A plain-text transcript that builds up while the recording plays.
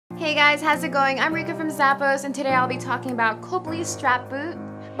Hey guys, how's it going? I'm Rika from Zappos, and today I'll be talking about Copley Strap Boot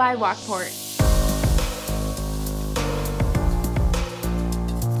by Rockport.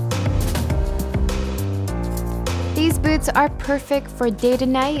 These boots are perfect for day to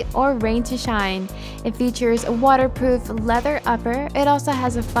night or rain to shine. It features a waterproof leather upper. It also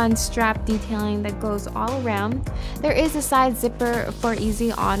has a fun strap detailing that goes all around. There is a side zipper for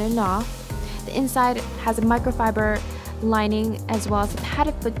easy on and off. The inside has a microfiber lining as well as a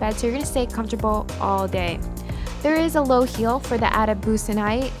padded footbed, so you're going to stay comfortable all day. There is a low heel for the added boost in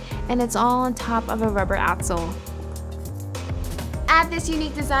height, and it's all on top of a rubber outsole. Add this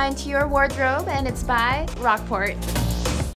unique design to your wardrobe, and it's by Rockport.